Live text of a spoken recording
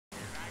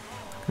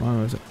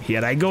Come on,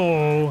 here I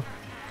go.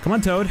 Come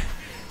on, Toad.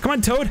 Come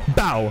on, Toad.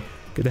 Bow.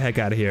 Get the heck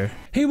out of here.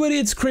 Hey buddy,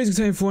 it's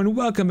Crazy24 and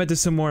welcome back to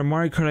some more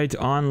Mario Kart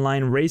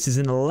online races.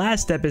 In the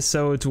last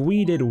episode,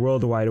 we did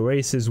worldwide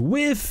races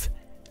with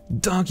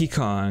Donkey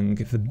Kong,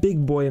 the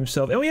big boy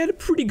himself, and we had a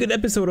pretty good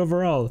episode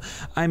overall.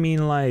 I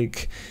mean,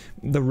 like,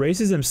 the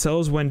races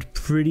themselves went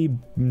pretty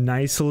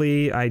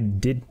nicely. I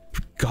did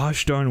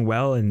gosh darn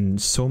well in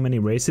so many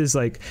races.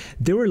 Like,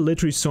 there were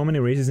literally so many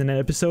races in that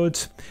episode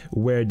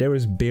where there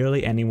was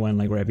barely anyone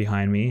like right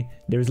behind me.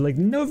 There was like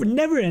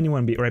never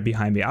anyone right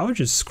behind me. I was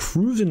just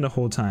cruising the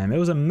whole time. It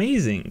was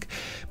amazing.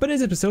 But in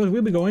this episode,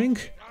 we'll be going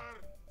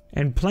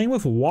and playing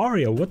with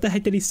Wario. What the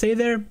heck did he say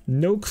there?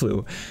 No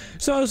clue.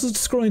 So I was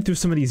scrolling through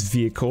some of these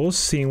vehicles,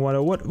 seeing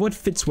what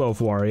fits well with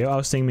Wario. I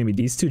was saying maybe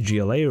these two,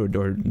 GLA or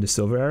the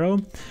Silver Arrow.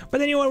 But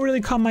then you know what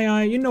really caught my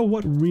eye? You know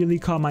what really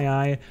caught my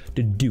eye?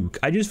 The Duke.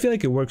 I just feel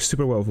like it works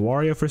super well with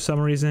Wario for some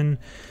reason.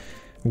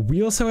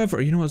 Wheels,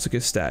 however, you know, let's look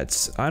at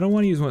stats. I don't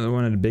want to use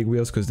one of the big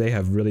wheels because they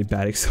have really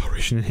bad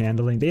acceleration and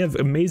handling. They have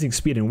amazing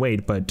speed and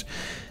weight, but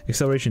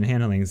acceleration and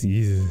handling is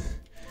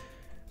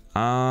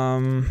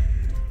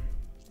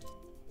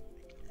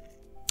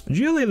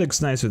GLA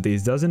looks nice with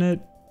these, doesn't it?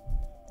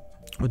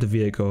 With the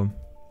vehicle.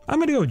 I'm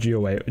gonna go with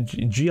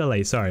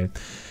GLA, sorry.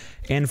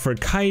 And for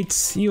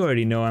kites, you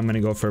already know I'm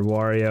gonna go for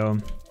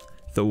Wario.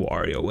 The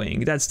Wario Wing.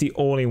 That's the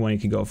only one you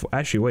can go for.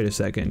 Actually, wait a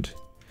second.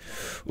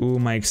 Ooh,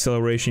 my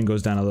acceleration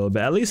goes down a little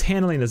bit. At least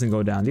handling doesn't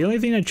go down. The only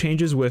thing that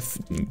changes with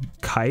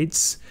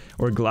kites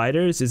or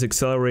gliders is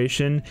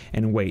acceleration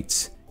and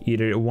weight.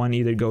 One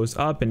either goes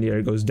up and the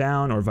other goes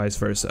down, or vice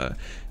versa.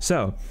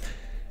 So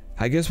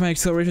I guess my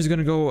acceleration is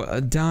gonna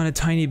go down a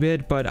tiny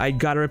bit, but I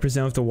gotta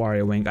represent with the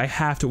Wario Wing. I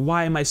have to.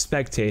 Why am I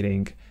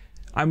spectating?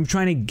 I'm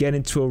trying to get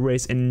into a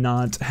race and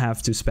not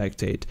have to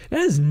spectate. That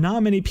is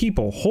not many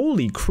people.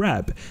 Holy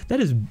crap. That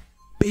is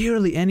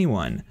barely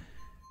anyone.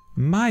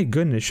 My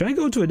goodness. Should I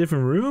go to a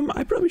different room?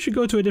 I probably should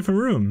go to a different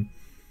room.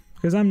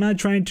 Because I'm not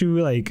trying to,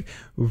 like,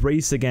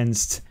 race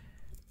against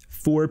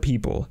 4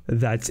 people.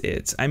 That's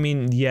it. I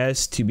mean,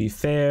 yes, to be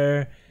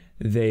fair,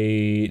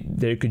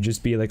 there could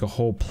just be like a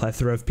whole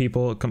plethora of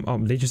people come. Oh,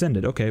 they just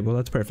ended. Okay, well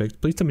that's perfect.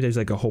 Please tell me there's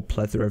like a whole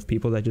plethora of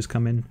people that just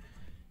come in.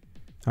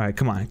 All right,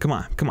 come on, come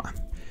on, come on.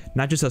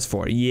 Not just us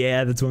 4.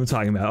 Yeah, that's what I'm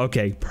talking about.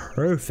 Okay,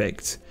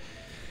 perfect.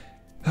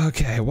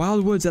 Okay,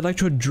 Wildwoods,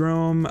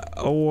 Electrodrome,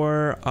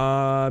 or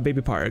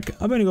Baby Park.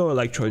 I'm gonna go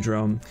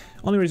Electrodrome.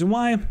 Only reason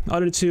why,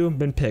 other 2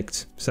 been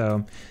picked.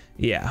 So,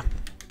 yeah.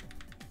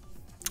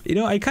 You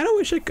know, I kind of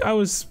wish I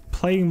was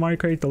playing Mario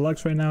Kart 8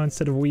 Deluxe right now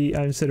instead of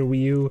Wii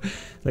U,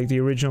 like the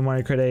original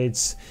Mario Kart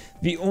 8s.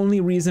 The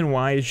only reason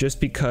why is just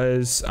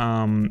because,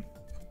 I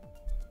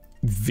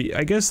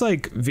guess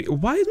like,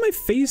 why is my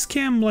face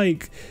cam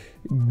like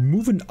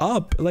moving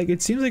up? Like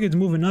it seems like it's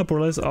moving up,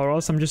 or else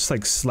I'm just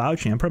like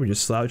slouching. I'm probably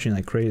just slouching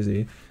like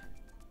crazy.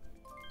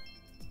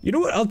 You know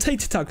what? I'll take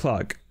TikTok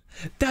clock.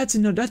 That's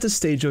a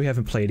stage that we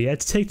haven't played yet.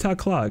 It's TikTok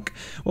clock.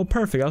 Well,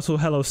 perfect. Also,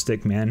 hello,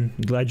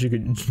 Stickman. Glad you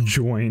could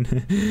join.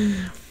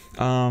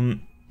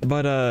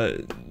 But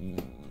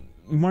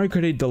Mario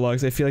Kart 8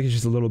 Deluxe, I feel like it's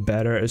just a little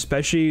better,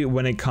 especially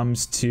when it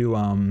comes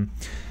to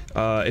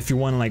if you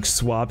want to like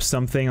swap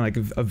something like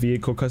a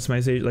vehicle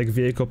customization, like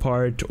vehicle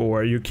part,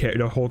 or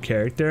the whole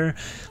character,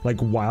 like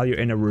while you're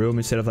in a room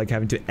instead of like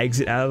having to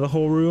exit out of the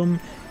whole room.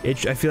 I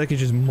feel like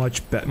it's just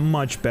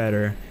much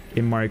better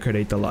in Mario Kart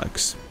 8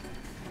 Deluxe.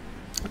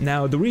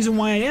 Now, the reason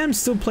why I am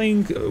still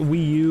playing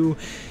Wii U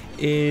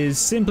is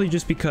simply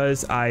just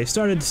because I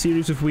started the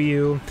series with Wii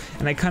U,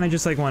 and I kind of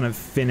just like want to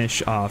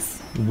finish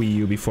off Wii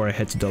U before I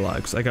head to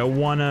Deluxe. Like I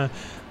wanna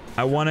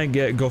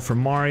go for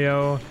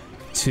Mario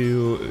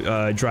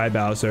to Dry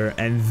Bowser,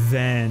 and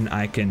then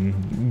I can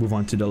move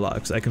on to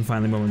Deluxe. I can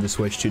finally move on the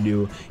Switch to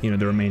do, you know,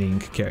 the remaining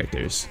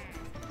characters.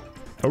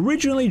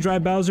 Originally, Dry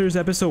Bowser's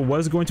episode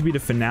was going to be the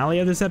finale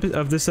of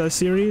this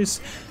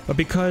series, but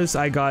because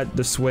I got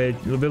the Switch, a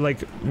little bit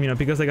like, you know,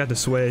 because I got the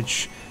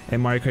Switch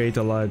and Mario Kart 8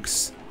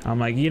 Deluxe, I'm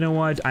like, you know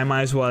what? I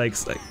might as well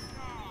extend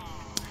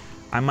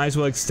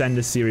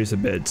the series a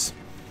bit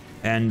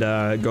and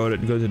go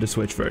to the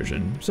Switch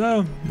version.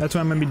 So that's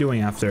what I'm gonna be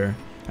doing after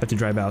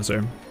Dry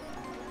Bowser.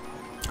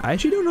 I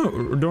actually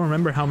don't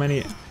remember how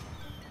many.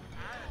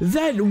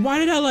 Why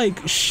did I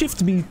like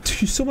shift me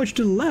so much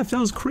to the left? That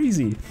was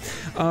crazy.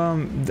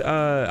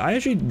 I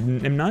actually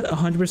am not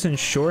 100%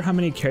 sure how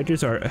many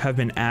characters have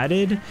been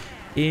added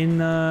in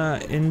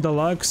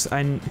Deluxe.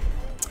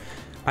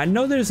 I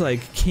know there's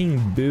like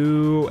King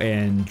Boo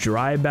and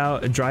Dry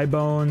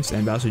Bones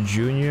and Bowser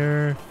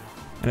Jr.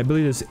 And I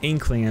believe there's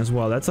Inkling as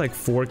well. That's like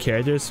 4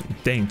 characters.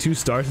 Dang, 2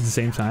 stars at the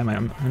same time.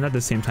 Not at the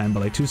same time,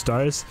 but like 2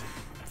 stars.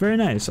 Very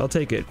nice. I'll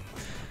take it.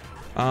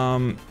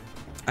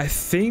 I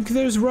think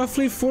there's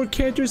roughly 4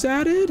 characters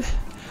added.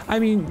 I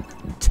mean,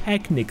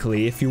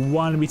 technically, if you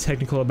want to be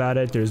technical about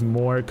it, there's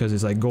more, because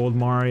there's like Gold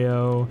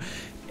Mario,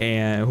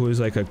 and who is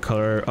like a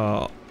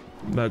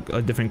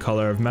different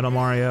color of Metal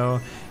Mario,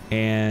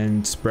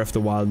 and Breath of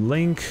the Wild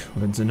Link,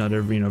 it's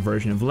another, you know,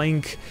 version of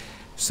Link.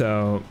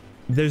 So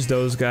there's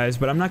those guys,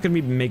 but I'm not gonna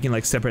be making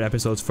like separate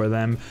episodes for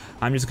them.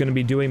 I'm just gonna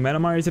be doing Meta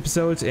Mario's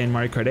episodes in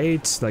Mario Kart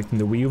 8, like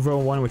the Wii U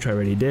one, which I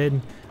already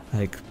did,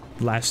 like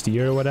last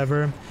year or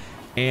whatever.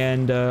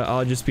 And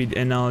I'll just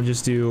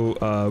do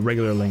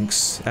regular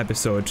Link's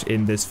episode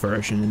in this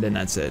version, and then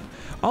that's it.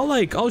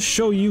 I'll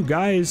show you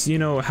guys, you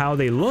know, how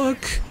they look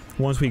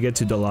once we get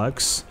to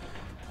Deluxe.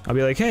 I'll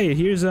be like, hey,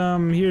 here's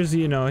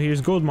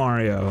Gold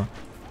Mario.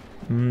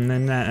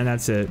 And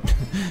that's it.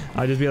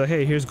 I'll just be like,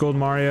 hey, here's Gold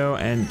Mario,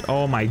 and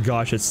oh my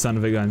gosh, it's son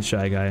of a gun,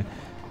 Shy Guy.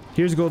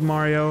 Here's Gold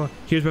Mario,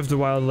 here's Breath of the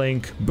Wild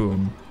Link,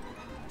 boom.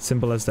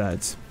 Simple as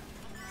that.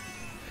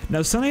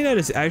 Now, something that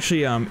is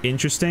actually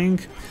interesting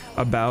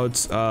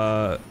about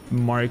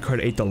Mario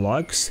Kart 8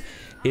 Deluxe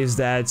is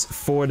that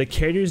for the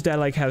characters that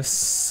like have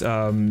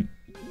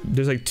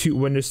there's like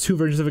when there's two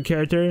versions of a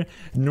character,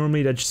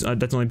 normally that's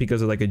only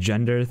because of like a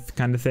gender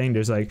kind of thing.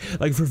 There's like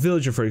for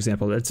Villager, for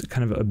example, that's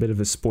kind of a bit of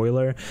a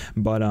spoiler,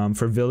 but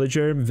for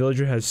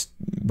Villager has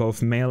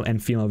both male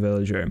and female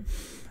Villager.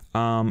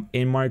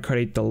 In Mario Kart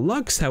 8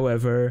 Deluxe,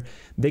 however,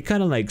 they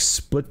kind of like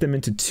split them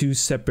into two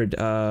separate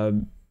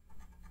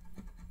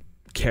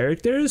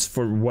characters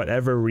for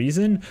whatever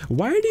reason.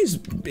 Why are these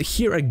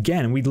here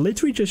again? We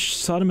literally just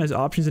saw them as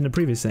options in the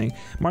previous thing.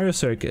 Mario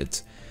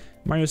Circuit,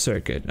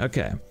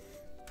 okay.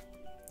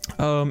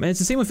 And it's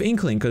the same with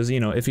Inkling, because, you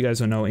know, if you guys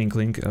don't know,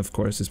 Inkling, of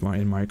course, is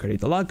in Mario Kart 8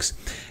 Deluxe,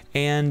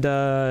 and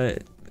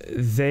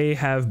they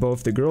have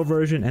both the girl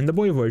version and the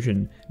boy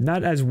version,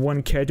 not as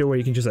one character where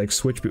you can just like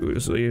switch,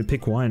 so you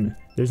pick one.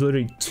 There's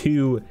literally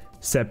two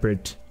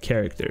separate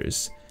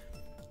characters.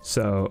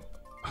 So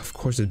of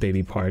course it's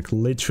Baby Park,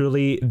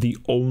 literally the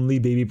only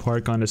Baby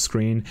Park on the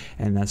screen,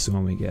 and that's the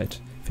one we get.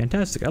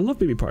 Fantastic. I love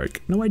Baby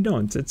Park. No, I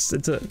don't. That's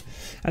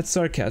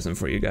sarcasm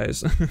for you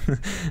guys.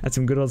 That's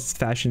some good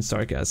old-fashioned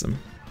sarcasm.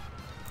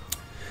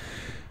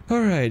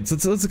 All right,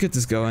 so let's get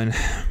this going.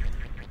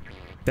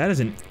 That is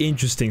an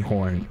interesting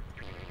horn.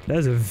 That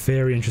is a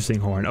very interesting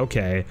horn.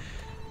 Okay,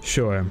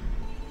 sure.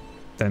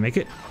 Did I make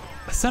it?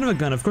 Son of a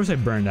gun. Of course I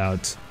burned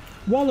out.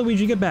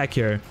 Waluigi, get back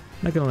here.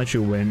 I'm not gonna let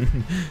you win.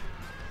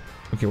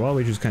 Okay,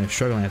 Waluigi's kind of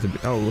struggling.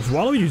 Oh,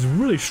 Waluigi's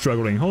really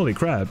struggling. Holy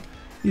crap!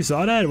 You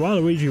saw that?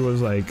 Waluigi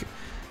was like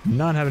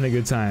not having a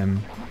good time.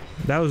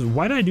 That was,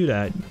 why did I do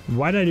that?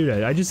 Why did I do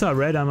that? I just saw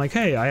red, I'm like,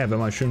 hey, I have a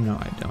mushroom. No,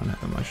 I don't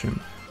have a mushroom.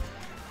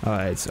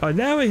 Alright, so, oh,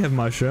 now we have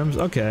mushrooms.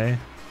 Okay.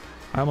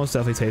 I almost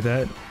definitely take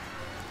that.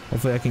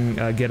 Hopefully I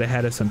can get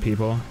ahead of some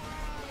people.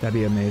 That'd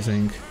be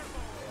amazing.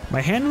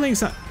 My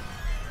handling's not...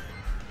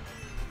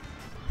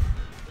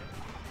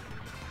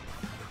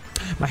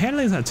 My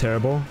handling's not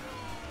terrible.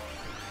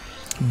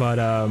 But,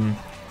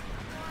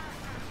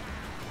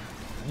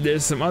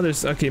 there's some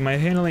others. Okay, my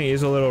handling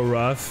is a little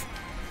rough.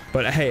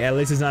 But hey, at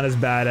least it's not as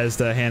bad as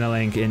the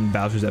handling in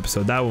Bowser's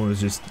episode. That one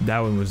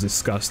was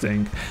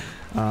disgusting.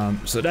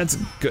 So that's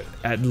good.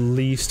 At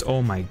least,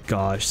 oh my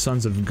gosh,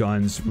 Sons of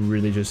Guns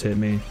really just hit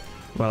me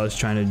while I was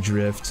trying to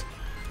drift.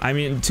 I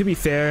mean, to be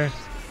fair,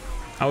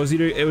 it was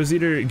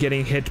either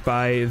getting hit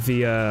by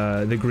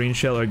the green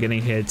shell or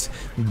getting hit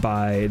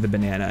by the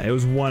banana. It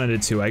was one of the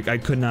two. I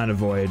could not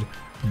avoid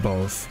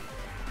both.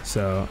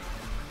 So.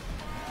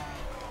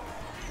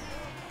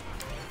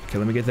 Okay,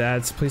 let me get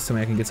that. Please tell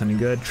me I can get something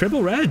good.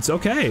 Triple reds,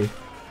 okay.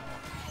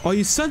 Oh,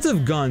 you Sons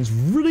of Guns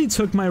really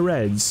took my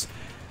reds.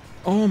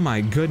 Oh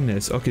my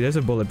goodness. Okay, there's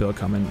a bullet bill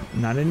coming.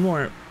 Not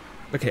anymore.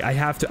 Okay, I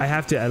have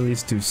to at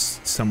least do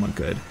somewhat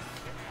good.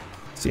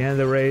 It's the end of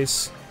the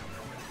race.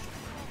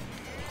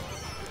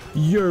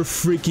 You're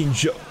freaking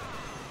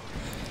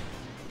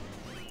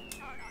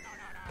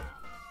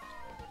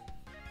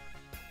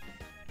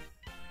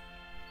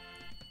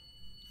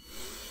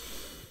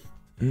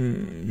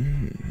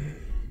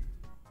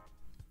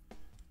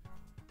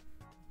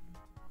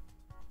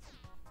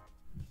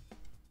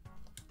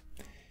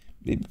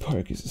Baby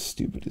Park is the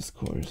stupidest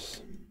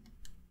course.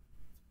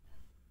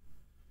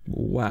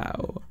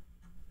 Wow.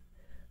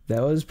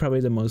 That was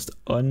probably the most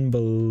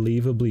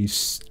unbelievably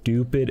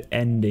stupid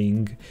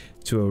ending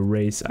to a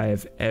race I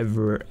have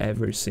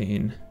ever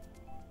seen.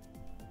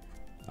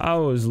 I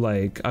was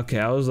like, okay,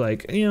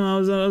 you know, I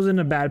was in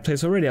a bad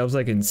place already. I was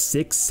like in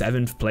 6th,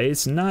 7th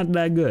place, not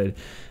that good.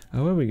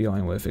 What are we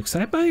going with?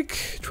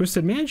 Excitebike?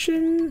 Twisted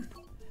Mansion?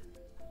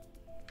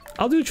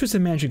 I'll do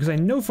Twisted Mansion because I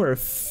know for a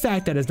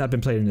fact that has not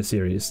been played in the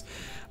series.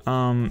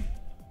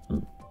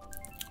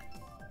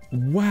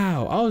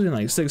 Wow, I was in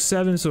like 6,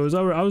 7, so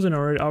I was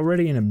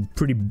already in a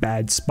pretty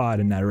bad spot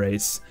in that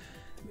race.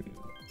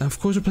 Of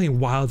course, we're playing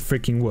Wild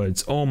Freaking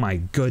Woods. Oh my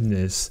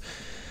goodness.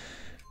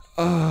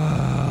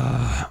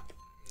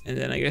 And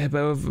then I got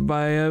hit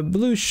by a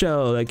blue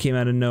shell that came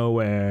out of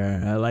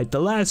nowhere. Like the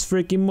last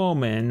freaking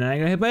moment, and I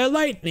got hit by a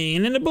lightning,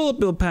 and then the bullet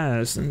bill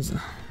passed. And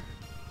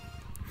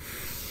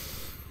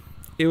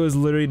it was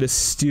literally the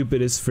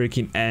stupidest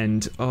freaking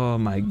end. Oh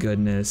my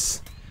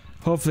goodness.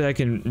 Hopefully I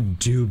can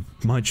do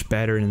much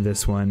better in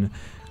this one.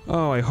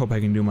 Oh, I hope I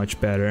can do much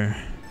better.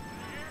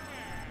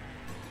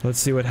 Let's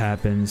see what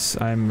happens.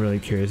 I'm really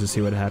curious to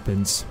see what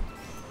happens.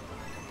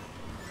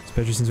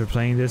 Especially since we're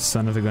playing this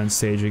son of a gun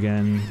stage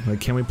again. Like,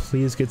 can we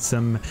please get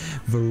some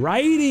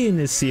variety in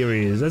this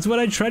series? That's what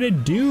I try to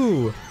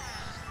do.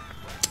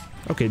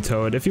 Okay,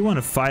 Toad, if you want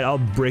to fight, I'll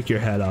break your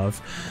head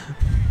off.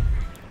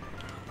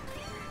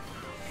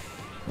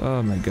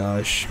 Oh my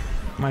gosh.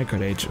 Mario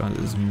Kart 8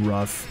 is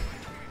rough.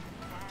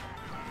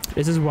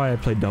 This is why I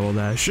play Double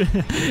Dash.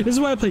 This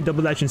is why I play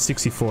Double Dash in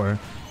 64.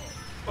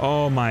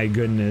 Oh my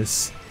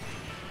goodness.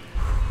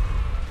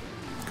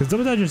 Because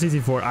Double Dash in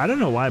 64, I don't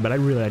know why, but I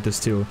really like this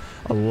too.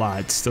 A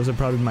lot. Those are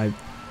probably my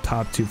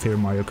top 2 favorite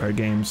Mario Kart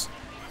games.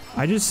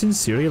 I just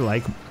sincerely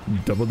like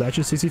Double Dash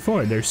in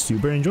 64. They're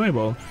super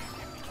enjoyable.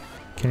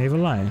 Can't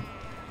even lie.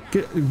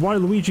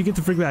 Waluigi, get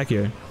the frick back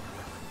here.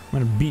 I'm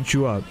gonna beat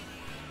you up.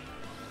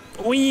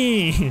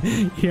 Wee!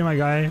 Here, my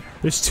guy.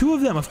 There's 2 of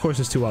them. Of course,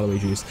 there's 2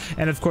 Waluigis.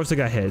 And of course, I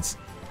got hits.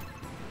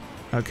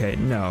 Okay,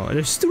 no.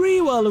 There's 3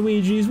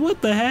 Waluigis.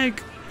 What the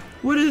heck?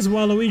 What is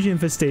Waluigi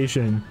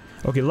infestation?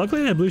 Okay,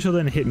 luckily that blue shell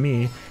didn't hit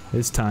me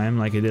this time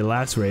like it did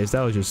last race.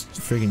 That was just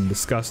freaking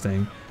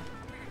disgusting.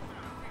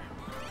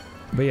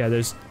 But yeah,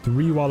 there's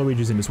 3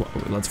 Waluigis in this one.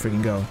 Let's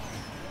freaking go.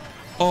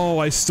 Oh,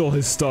 I stole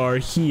his star.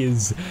 He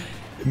is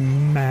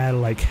mad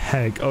like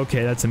heck.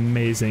 Okay, that's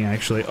amazing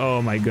actually.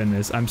 Oh my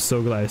goodness. I'm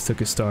so glad I took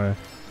his star.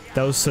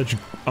 That was such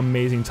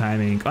amazing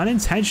timing.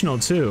 Unintentional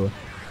too.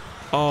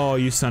 Oh,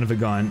 you son of a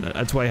gun.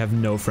 That's why I have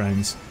no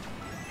friends.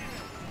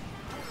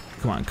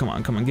 Come on, come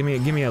on, come on. Give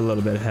me a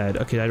little bit ahead.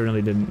 Okay, that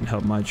really didn't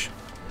help much.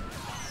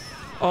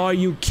 Oh, are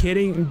you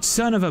kidding?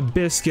 Son of a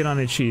biscuit on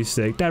a cheese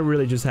stick. That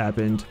really just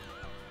happened.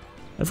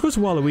 Of course,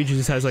 Waluigi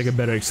just has like a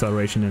better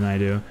acceleration than I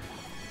do.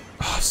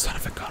 Oh, son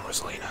of a gun,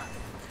 Rosalina.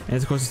 And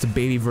of course, it's the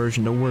baby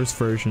version, the worst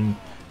version.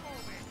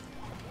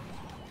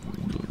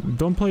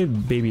 Don't play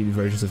baby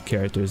versions of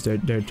characters.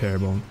 They're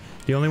terrible.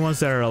 The only ones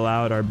that are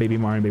allowed are Baby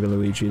Mario and Baby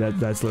Luigi.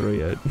 That's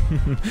literally it.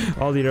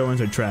 All the other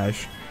ones are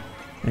trash.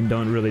 And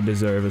don't really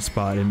deserve a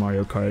spot in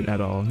Mario Kart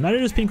at all. Neither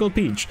does Pink Gold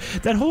Peach.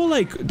 That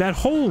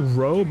whole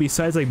row,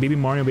 besides like Baby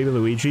Mario and Baby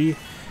Luigi,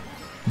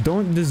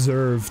 don't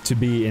deserve to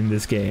be in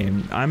this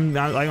game.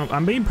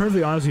 I'm being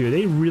perfectly honest with you.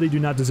 They really do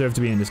not deserve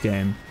to be in this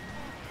game.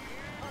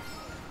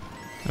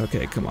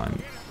 Okay, come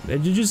on. They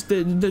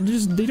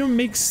don't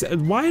make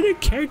sense. Why are they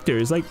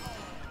characters? Like,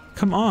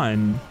 come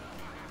on.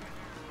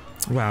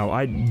 Wow,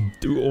 I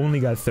only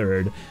got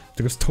 3rd.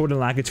 Because Toad and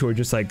Lakitu were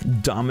just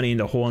like dominating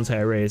the whole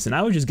entire race, and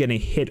I was just getting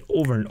hit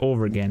over and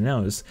over again. That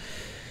was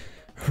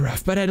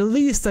rough, but at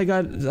least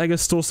I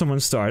stole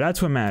someone's star.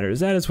 That's what matters.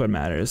 That is what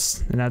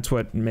matters, and that's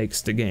what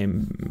makes the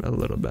game a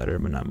little better,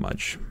 but not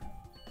much.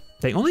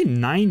 Like only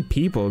 9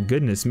 people.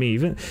 Goodness me,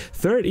 even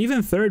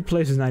third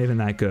place is not even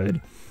that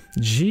good.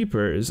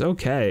 Jeepers.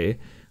 Okay,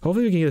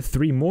 hopefully we can get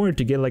 3 more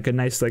to get like a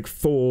nice like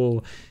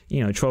full,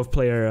 you know, 12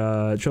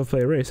 player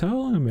race. How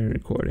long am I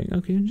recording?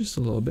 Okay, just a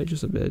little bit,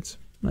 just a bit.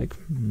 Like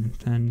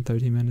 10,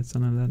 13 minutes,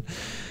 something like that.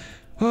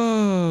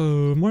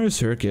 Oh, Mario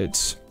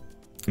Circuits.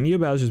 Neo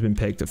Bowser's been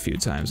picked a few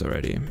times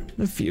already.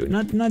 A few,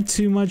 not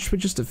too much, but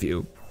just a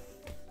few.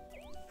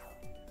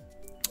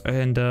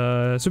 And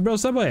Super Bell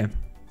Subway.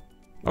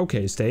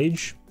 Okay,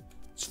 stage.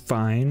 It's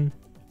fine.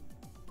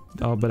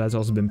 Oh, but that's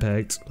also been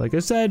picked. Like I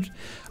said,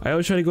 I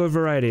always try to go with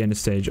variety in the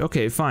stage.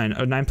 Okay, fine.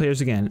 9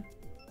 players again.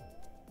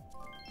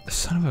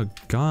 Son of a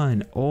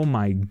gun. Oh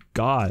my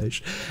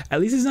gosh.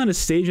 At least it's not a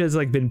stage that's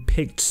like been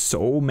picked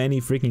so many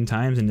freaking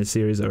times in this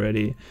series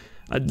already.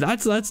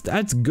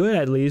 That's good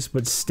at least,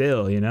 but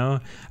still, you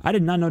know. I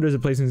did not know there's a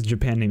place in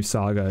Japan named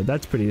Saga.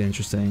 That's pretty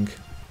interesting.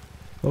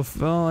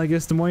 Well, I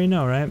guess the more you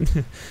know, right?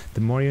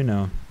 The more you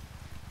know.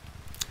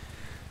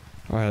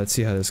 Alright, let's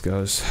see how this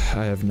goes.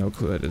 I have no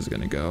clue how this is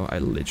gonna go. I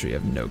literally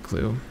have no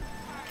clue.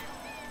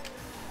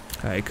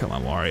 Alright, come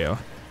on, Wario.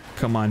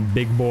 Come on,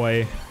 big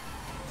boy.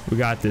 We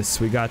got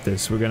this. We got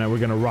this. We're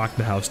gonna rock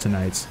the house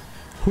tonight.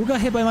 Who got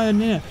hit by my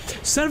banana?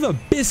 Son of a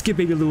biscuit,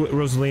 baby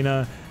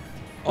Rosalina.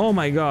 Oh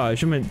my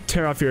gosh, I'm gonna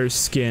tear off your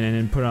skin and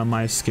then put it on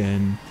my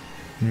skin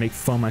and make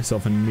fun of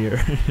myself in the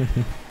mirror.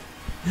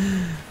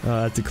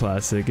 Oh, that's a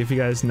classic. If you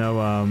guys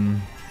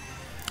know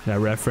that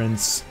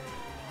reference,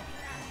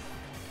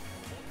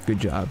 good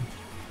job.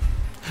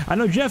 I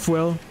know Jeff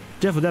will.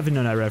 Jeff will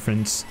definitely know that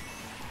reference.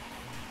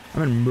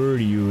 I'm gonna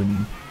murder you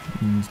and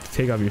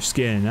take off your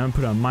skin. I'm gonna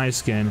put it on my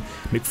skin,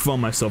 make fun of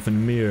myself in the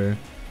mirror.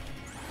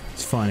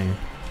 It's funny.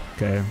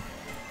 Okay.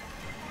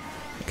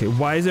 Okay,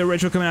 why is there a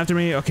retro coming after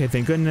me? Okay,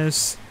 thank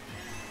goodness.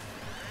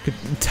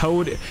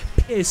 Toad,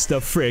 piss the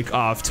frick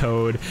off,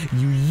 Toad.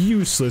 You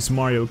useless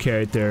Mario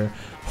character.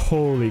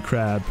 Holy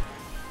crap.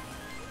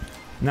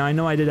 Now I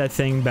know I did that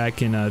thing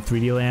back in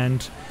 3D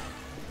Land,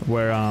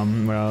 where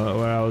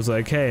I was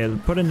like, hey,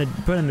 put in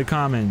the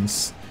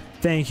comments.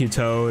 Thank you,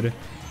 Toad.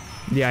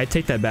 Yeah, I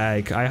take that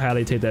back. I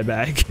highly take that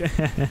back.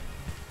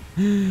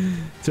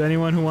 So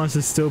anyone who wants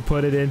to still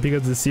put it in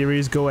because of the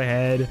series, go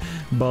ahead.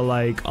 But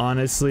like,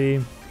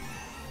 honestly,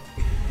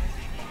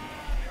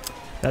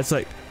 that's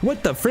like,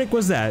 what the frick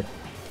was that?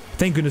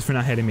 Thank goodness for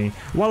not hitting me.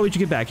 Waluigi,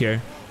 get back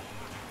here.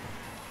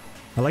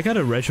 I like how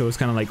the retro was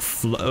kind of like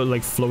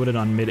floated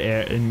on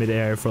in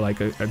midair for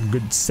like a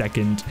good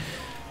second.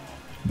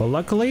 But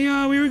luckily,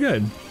 we were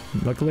good.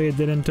 Luckily it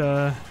didn't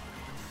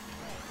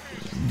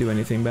do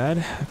anything bad.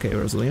 Okay,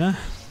 Rosalina.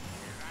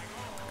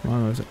 Come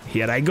on,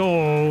 here I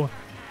go.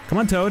 Come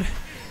on, Toad.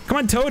 Come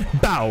on, Toad.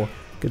 Bow.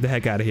 Get the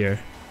heck out of here.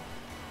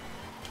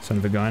 Son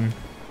of a gun.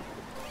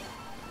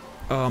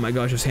 Oh my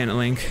gosh, this hand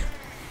link.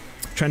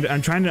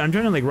 I'm trying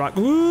to like rock.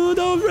 Ooh,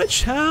 the red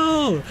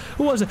shell.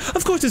 Who was it?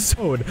 Of course it's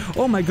Toad.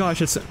 Oh my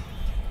gosh, it's.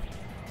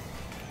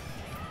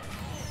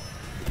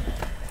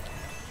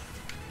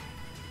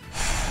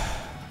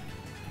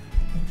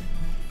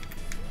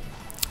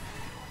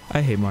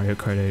 I hate Mario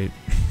Kart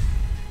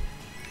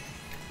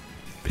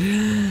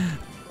 8.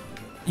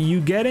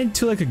 You get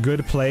into like a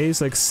good place,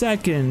 like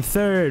second,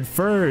 third,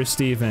 first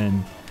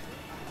even.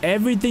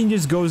 Everything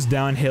just goes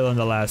downhill on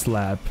the last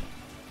lap.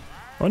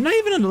 Or not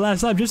even on the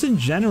last lap, just in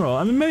general.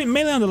 I mean,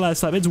 mainly on the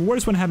last lap. It's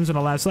worse when it happens on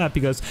the last lap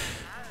because...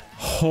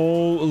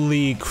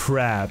 Holy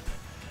crap.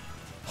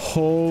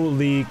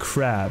 Holy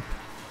crap.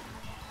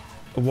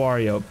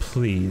 Wario,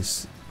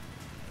 please.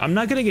 I'm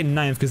not gonna get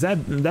 9th because that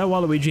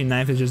Waluigi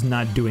 9th is just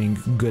not doing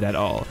good at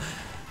all.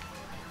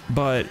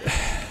 But...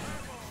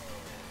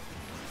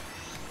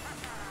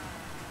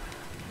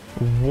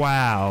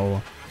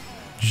 Wow.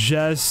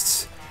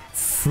 Just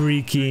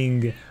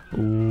freaking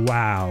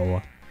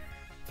wow.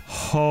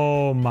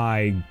 Oh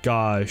my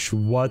gosh,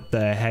 what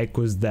the heck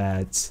was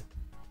that?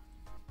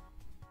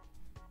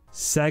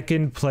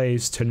 Second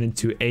place turned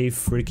into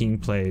 8th freaking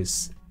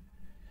place.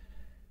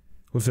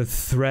 With the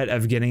threat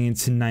of getting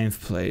into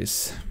 9th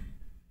place.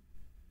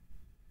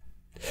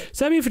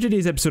 So that'd be it for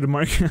today's episode of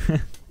Mario.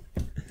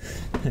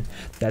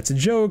 That's a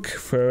joke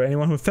for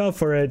anyone who fell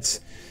for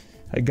it.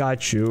 I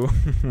got you.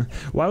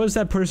 Why was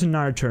that person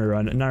Naruto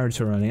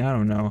running? I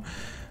don't know.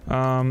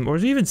 Or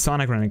is it even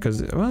Sonic running?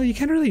 Because, well, you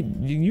can't really...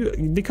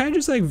 they kind of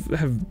just, like,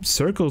 have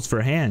circles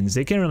for hands.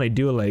 They can't really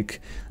do, like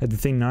the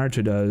thing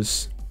Naruto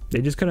does.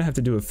 They just kind of have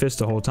to do a fist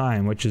the whole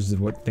time, which is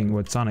what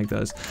Sonic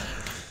does.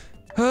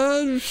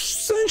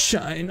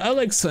 Sunshine. I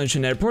like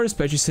Sunshine Airport,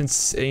 especially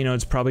since, you know,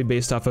 it's probably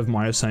based off of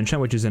Mario Sunshine,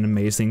 which is an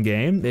amazing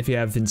game. If you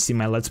haven't seen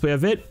my Let's Play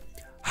of it,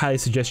 highly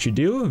suggest you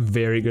do.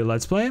 Very good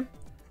Let's Play.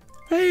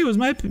 Hey, it was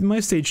my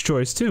stage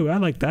choice too. I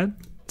like that.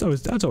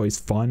 That's always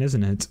fun,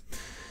 isn't it?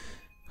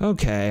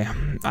 Okay,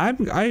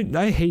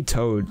 I hate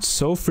Toad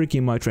so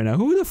freaking much right now.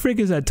 Who the frick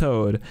is that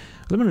Toad?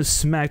 I'm gonna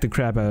smack the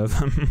crap out of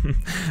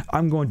them.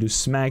 I'm going to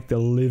smack the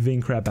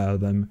living crap out of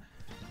them.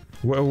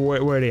 Where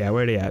are they at?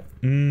 Where are they at?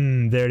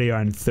 There they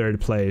are in 3rd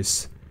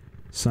place.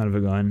 Son of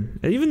a gun.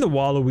 Even the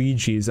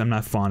Waluigis I'm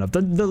not fond of.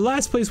 The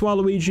last place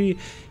Waluigi,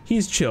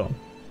 he's chill.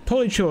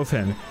 Totally chill with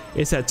him.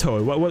 It's that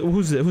Toad.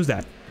 Who's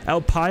that?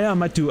 Alpaya?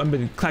 I'm about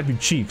to clap your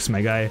cheeks,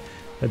 my guy. I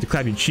have to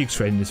clap your cheeks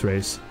right in this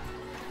race.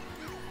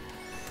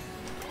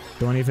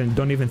 Don't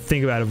even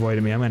think about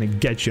avoiding me. I'm gonna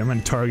get you. I'm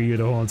gonna target you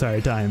the whole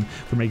entire time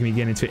for making me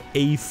get into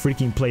 8th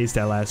freaking place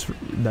that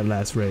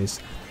last race.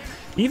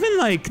 Even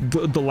like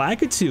the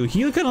Lakitu,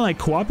 he kind of like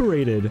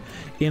cooperated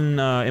in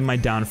my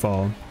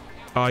downfall.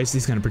 Oh,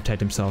 he's gonna protect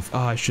himself. Oh,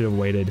 I should have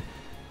waited.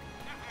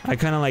 I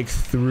kind of like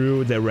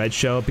threw the red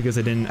shell because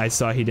I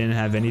saw he didn't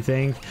have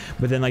anything,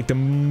 but then like the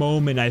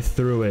moment I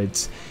threw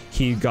it,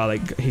 he got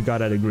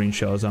out of green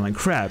shells. So I'm like,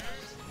 crap,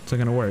 it's not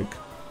gonna work.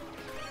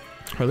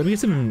 Alright, let me get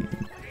some.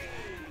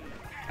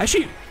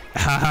 Actually,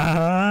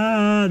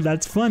 haha,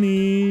 that's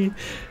funny.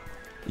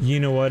 You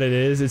know what it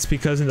is? It's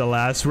because in the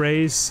last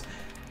race,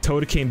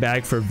 Toad came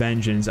back for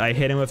vengeance. I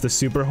hit him with the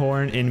super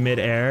horn in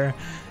midair,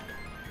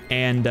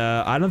 and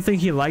I don't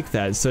think he liked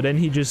that. So then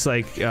he just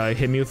like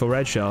hit me with a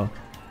red shell.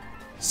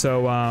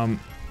 So,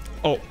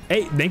 oh,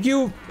 hey, thank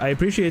you. I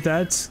appreciate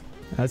that.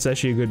 That's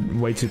actually a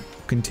good way to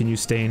continue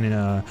staying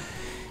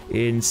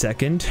in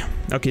second.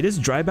 Okay, this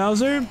Dry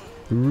Bowser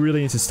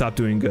really needs to stop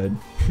doing good.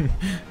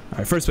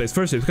 Alright, first place,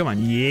 come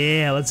on.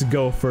 Yeah, let's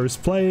go,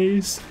 first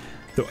place.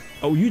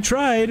 Oh, you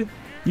tried.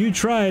 You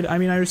tried. I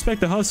mean, I respect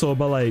the hustle,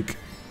 but like,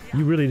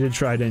 you really did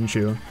try, didn't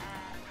you?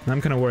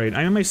 I'm kind of worried.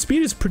 I mean, my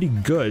speed is pretty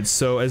good,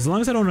 so as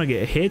long as I don't want to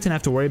get hit and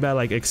have to worry about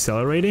like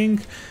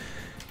accelerating,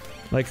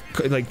 like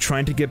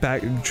trying to get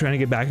back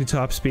to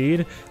top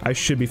speed, I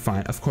should be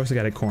fine. Of course I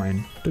got a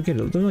coin.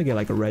 Don't get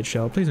like a red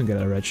shell. Please don't get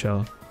a red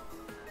shell.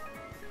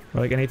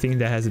 Or like anything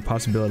that has the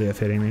possibility of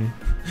hitting me.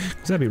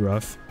 Cause that'd be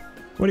rough.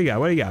 What do you got?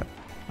 What do you got?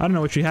 I don't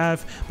know what you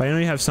have, but I know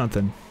you have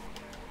something.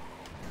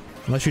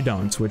 Unless you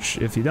don't, which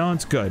if you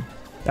don't, good.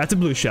 That's a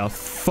blue shell.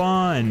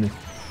 Fun.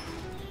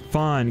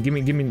 Fun. Give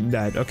me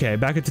that. Okay,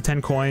 back up to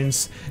 10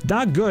 coins.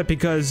 Not good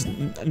because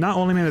not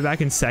only am I back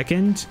in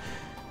second,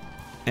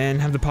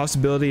 and have the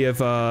possibility of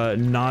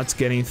not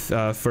getting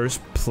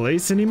first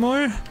place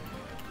anymore,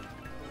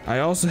 I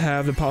also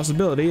have the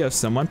possibility of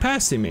someone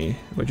passing me,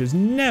 which is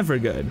never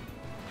good.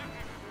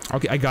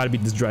 Okay, I gotta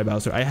beat this Dry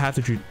Bowser. I have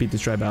to beat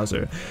this Dry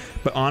Bowser.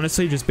 But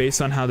honestly, just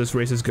based on how this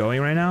race is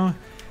going right now,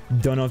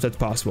 don't know if that's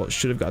possible.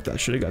 Should have got that,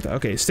 should have got that.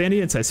 Okay, stay on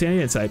the inside, stay on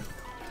the inside.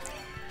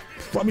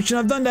 Probably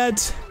shouldn't have done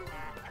that.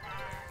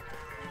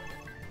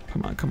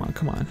 Come on, come on,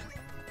 come on.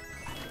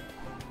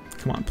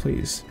 Come on,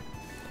 please.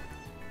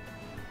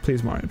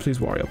 Please Mario, please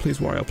Wario, please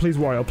Wario, please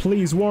Wario,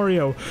 please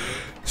Wario.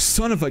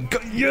 Son of a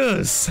gun,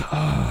 yes!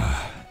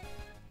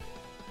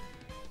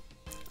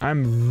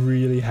 I'm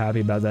really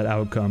happy about that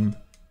outcome.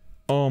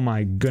 Oh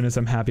my goodness,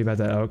 I'm happy about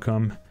that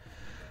outcome.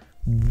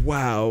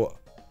 Wow.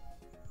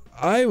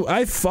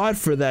 I fought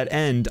for that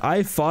end.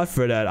 I fought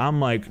for that. I'm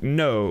like,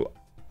 no,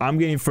 I'm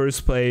getting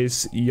first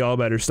place. Y'all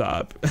better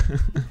stop.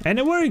 And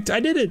it worked. I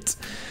did it.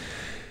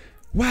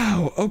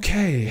 Wow.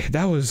 Okay,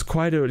 that was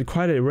quite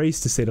a race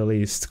to say the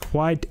least.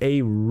 Quite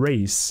a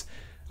race.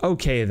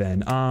 Okay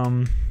then.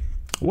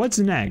 What's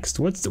next?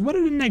 What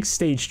are the next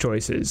stage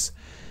choices?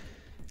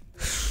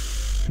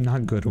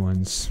 Not good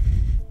ones.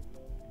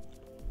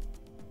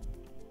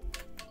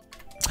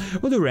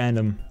 We'll do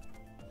random.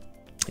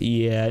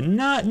 Yeah,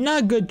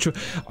 not good.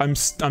 I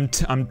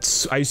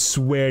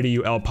swear to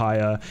you,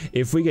 Elpia,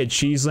 if we get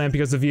Cheeseland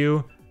because of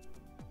you,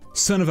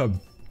 son of a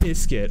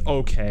biscuit.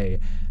 Okay,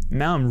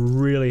 now I'm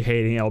really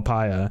hating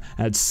Elpia.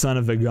 That son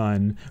of a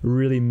gun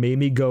really made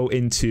me go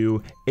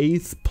into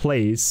 8th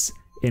place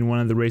in one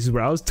of the races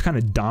where I was kind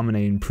of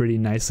dominating pretty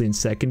nicely in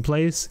 2nd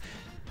place,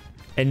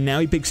 and now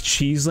he picks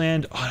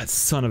Cheeseland. Oh, that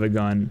son of a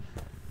gun.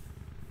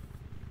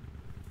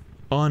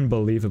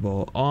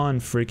 Unbelievable,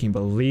 unfreaking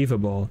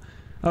believable.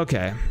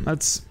 Okay,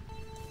 let's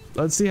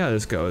see how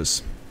this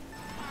goes.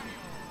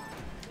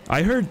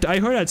 I heard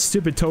that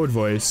stupid Toad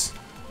voice.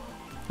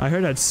 I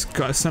heard that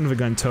son of a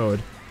gun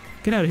Toad.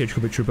 Get out of here,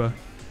 Troopa Troopa.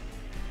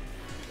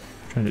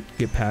 Trying to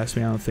get past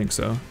me? I don't think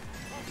so.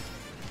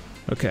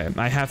 Okay,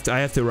 I have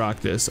to rock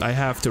this. I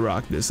have to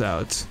rock this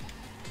out.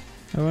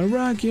 I wanna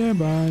rock your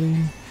body.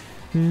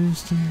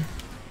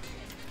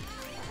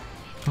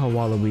 Oh,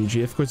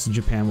 Waluigi. Of course, it's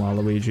Japan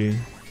Waluigi.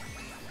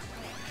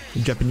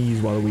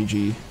 Japanese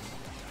Waluigi.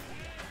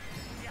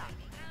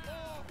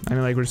 I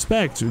mean, like,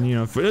 respect, you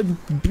know, for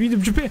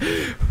Japan.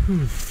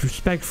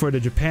 Respect for the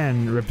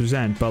Japan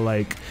represent, but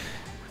like,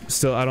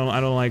 still, I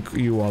don't like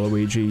you,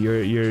 Waluigi.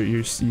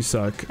 You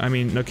suck. I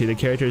mean, okay, the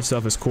character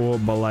itself is cool,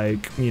 but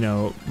like, you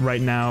know,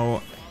 right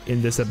now in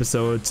this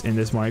episode, in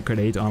this Mario Kart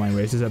 8 Online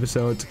Races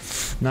episode,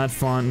 not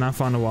fond of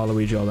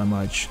Waluigi all that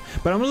much.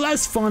 But I'm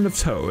less fond of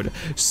Toad.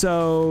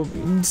 So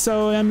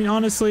I mean,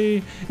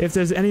 honestly, if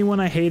there's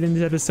anyone I hate in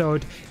this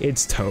episode,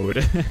 it's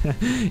Toad.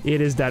 It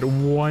is that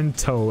one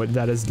Toad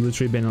that has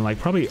literally been in like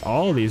probably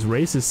all these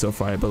races so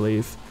far, I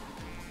believe.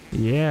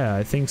 Yeah,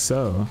 I think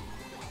so.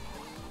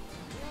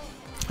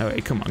 Oh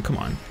wait, come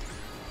on.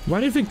 Why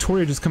did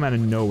Victoria just come out of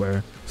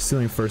nowhere,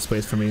 stealing first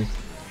place for me?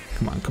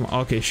 Come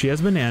on. Okay, she has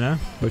banana,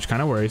 which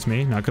kind of worries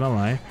me, not gonna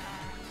lie.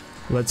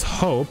 Let's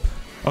hope.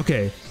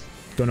 Okay,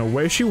 don't know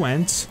where she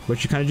went, but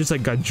she kind of just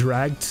like got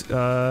dragged.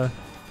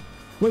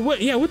 Wait, what?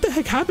 Yeah, what the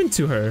heck happened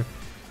to her?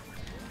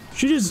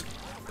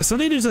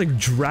 Something just like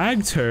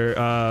dragged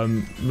her,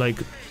 like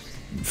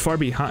far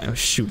behind. Oh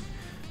shoot!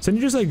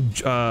 Something just like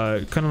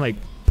kind of like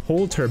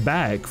pulled her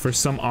back for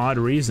some odd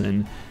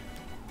reason.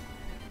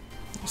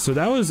 So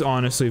that was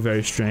honestly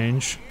very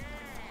strange,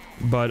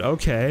 but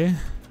okay.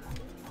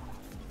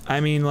 I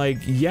mean, like,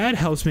 yeah, it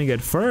helps me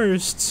get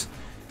first.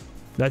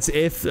 That's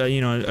if you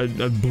know,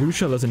 a blue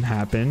shell doesn't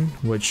happen,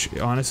 which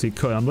honestly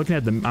could. I'm looking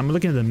at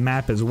the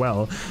map as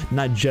well,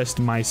 not just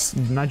like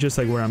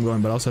where I'm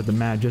going, but also at the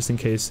map just in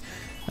case.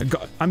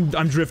 I'm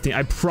drifting.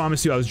 I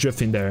promise you, I was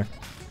drifting there.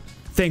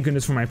 Thank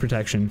goodness for my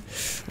protection.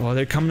 Oh,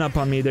 they're coming up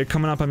on me. I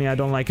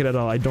don't like it at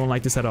all. I don't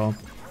like this at all.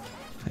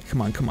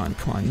 Come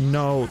on.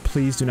 No,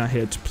 please do not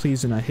hit.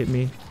 Please do not hit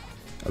me.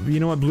 You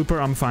know what,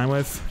 blooper? I'm fine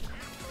with.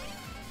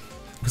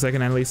 Because I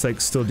can at least,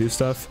 like, still do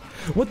stuff.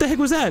 What the heck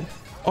was that?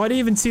 Oh, I didn't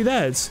even see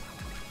that.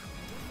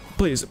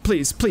 Please.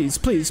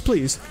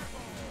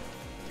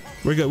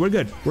 We're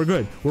good.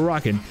 We're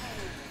rocking.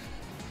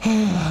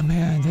 Oh,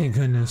 man, thank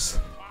goodness.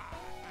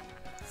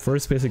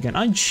 First place again.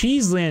 On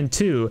Cheeseland,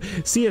 too.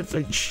 See, if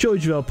I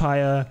showed you,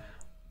 Elpia.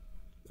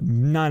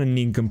 Not a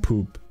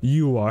nincompoop.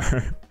 You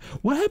are.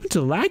 What happened to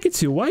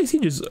Lakitu? Why is he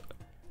just...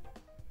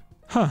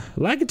 Huh.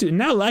 Lakitu.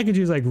 Now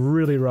Lakitu's, like,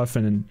 really rough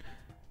and...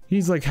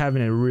 He's like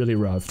having it really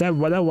rough. That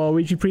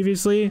Waluigi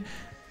previously,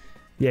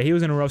 yeah, he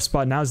was in a rough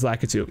spot. Now it's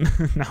Lakitu.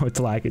 Now it's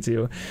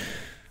Lakitu.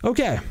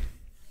 Okay.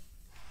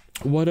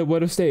 What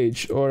a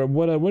stage, or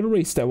what a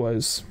race that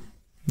was.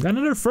 Got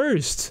another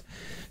first.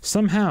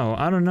 Somehow,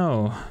 I don't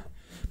know.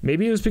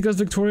 Maybe it was because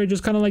Victoria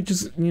just kind of like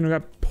you know,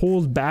 got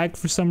pulled back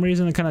for some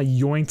reason and kind of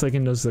yoinked like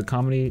in those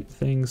comedy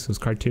things, those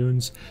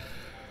cartoons.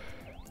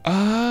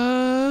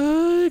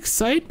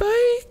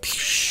 Excitebike?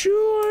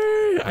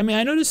 Sure. I mean,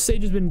 I know this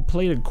stage has been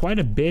played quite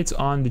a bit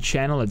on the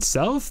channel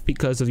itself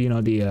because of, you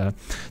know, the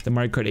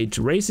Mario Kart 8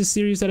 Races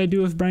series that I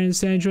do with Brian and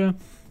Sandra,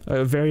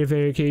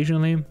 very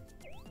occasionally.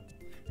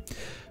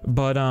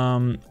 But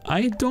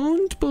I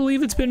don't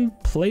believe it's been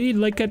played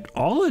like at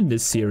all in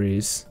this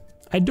series.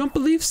 I don't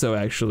believe so,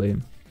 actually.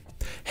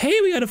 Hey,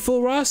 we got a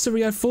full roster.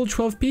 We got full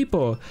 12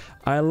 people.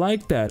 I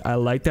like that. I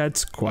like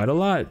that quite a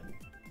lot.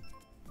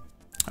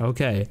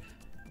 Okay.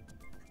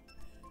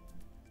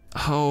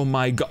 Oh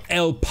my god,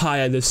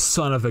 Elpia, this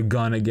son of a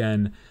gun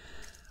again.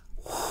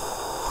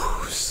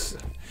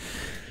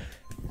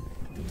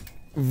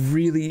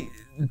 Really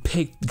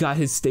got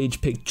his stage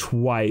picked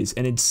twice,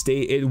 and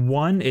it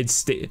won.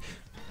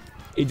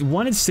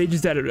 One, it's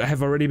stages that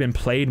have already been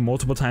played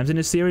multiple times in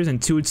this series, and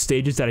two, it's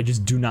stages that I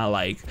just do not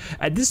like.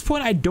 At this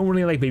point, I don't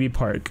really like Baby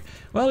Park.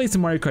 Well, at least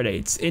in Mario Kart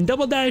 8. In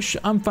Double Dash,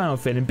 I'm fine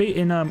with it.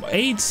 In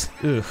 8,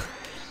 ugh.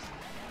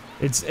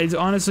 It's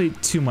honestly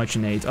too much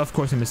in 8. Of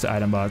course I missed the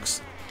item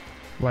box.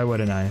 Why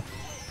wouldn't I?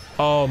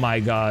 Oh my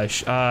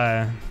gosh.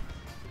 Oh,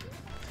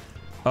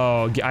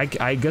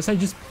 I guess I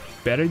just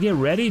better get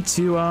ready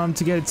to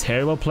get a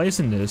terrible place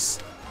in this.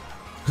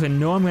 Because I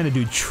know I'm gonna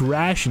do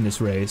trash in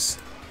this race.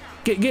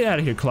 Get out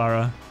of here,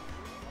 Clara.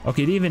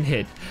 Okay, it didn't even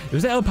hit.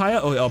 Was that El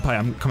Paya? Oh, El Paya,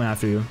 I'm coming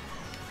after you.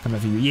 Coming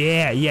after you.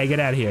 Yeah, get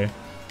out of here.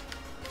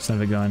 Son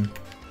of a gun.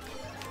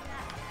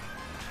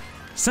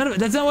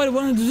 That's not what I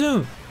wanted to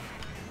do.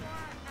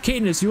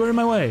 Katniss, you were in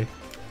my way.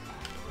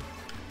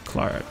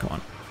 Clara, come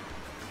on.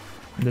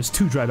 There's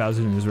 2 dry Bowsers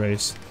in this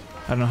race.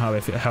 I don't know how I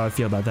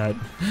feel about that.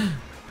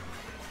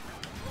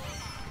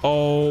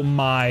 Oh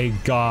my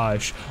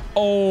gosh.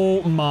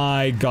 Oh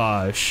my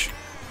gosh.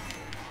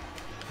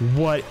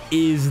 What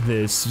is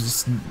this?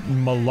 Just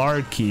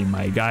malarkey,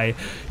 my guy.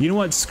 You know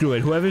what? Screw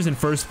it. Whoever's in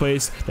first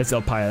place, that's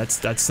El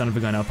Paya. That's son of a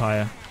gun El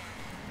Paya.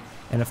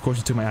 And of course,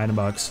 he took my item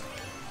box.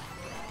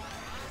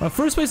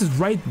 First place is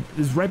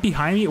right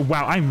behind me.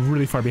 Wow, I'm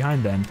really far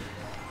behind then.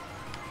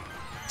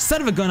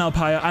 Son of a gun, El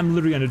Paya. I'm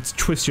literally gonna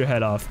twist your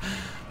head off.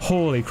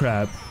 Holy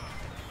crap.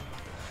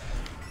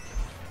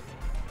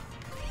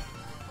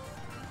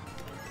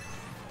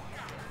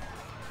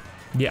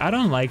 Yeah, I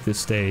don't like this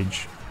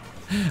stage.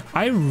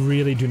 I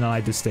really do not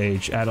like this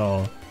stage at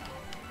all.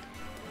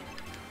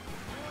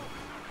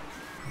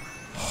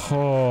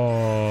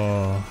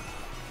 Oh.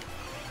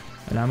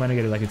 And I'm gonna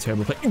get like a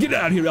terrible play. Get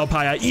out of here, El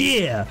Paya!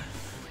 Yeah!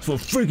 That's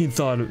what I freaking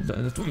thought.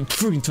 That's what I'm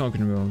freaking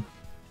talking about.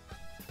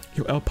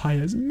 Yo, El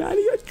Paya's mad.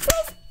 He got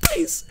 12th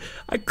place!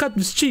 I cut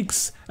his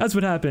cheeks. That's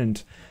what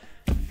happened.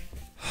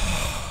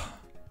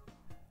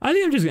 I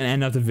think I'm just gonna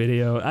end up the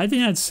video. I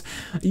think that's,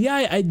 yeah,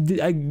 I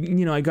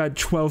got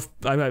 12th,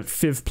 I got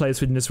 5th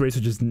place in this race,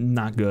 which is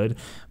not good.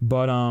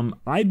 But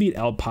I beat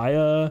El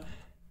Paya.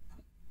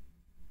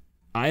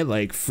 I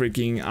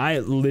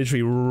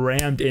literally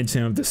rammed into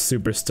him with the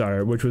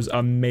superstar, which was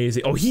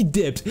amazing. Oh, he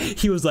dipped.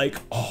 He was like,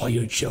 oh,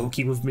 you're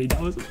joking with me.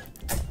 That was.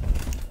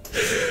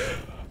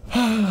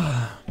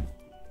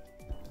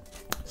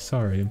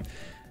 Sorry.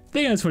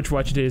 Thank you guys so much for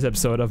watching today's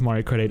episode of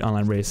Mario Kart 8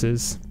 Online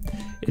Races.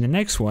 In the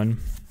next one,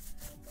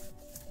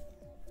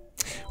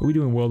 we'll be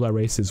doing worldwide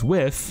races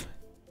with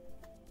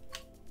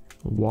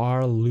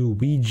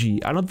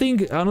Waluigi. I don't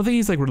think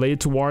he's like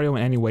related to Wario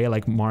in any way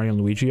like Mario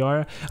and Luigi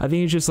are. I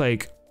think he's just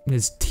like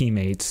his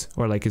teammates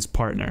or like his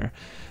partner.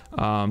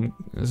 So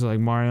like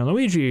Mario and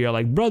Luigi are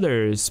like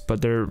brothers,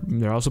 but they're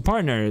also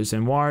partners.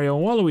 And Wario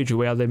and Waluigi,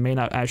 well, they may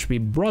not actually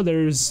be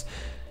brothers.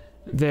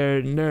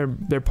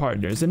 They're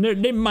partners, and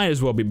they might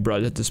as well be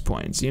brothers at this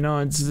point. You know,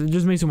 it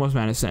just makes the most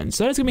amount of sense.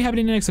 So that's gonna be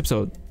happening in the next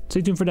episode.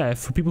 Stay tuned for that.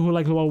 For people who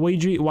like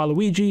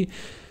Waluigi,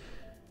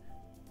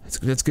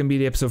 that's gonna be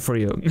the episode for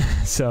you.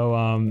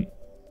 So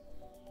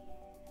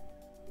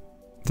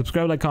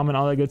subscribe, like, comment,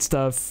 all that good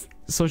stuff.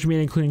 Social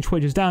media, including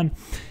Twitch, is down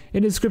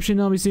in the description.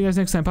 I'll be seeing you guys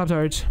next time.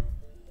 Pop-Tart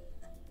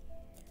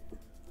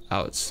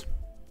out.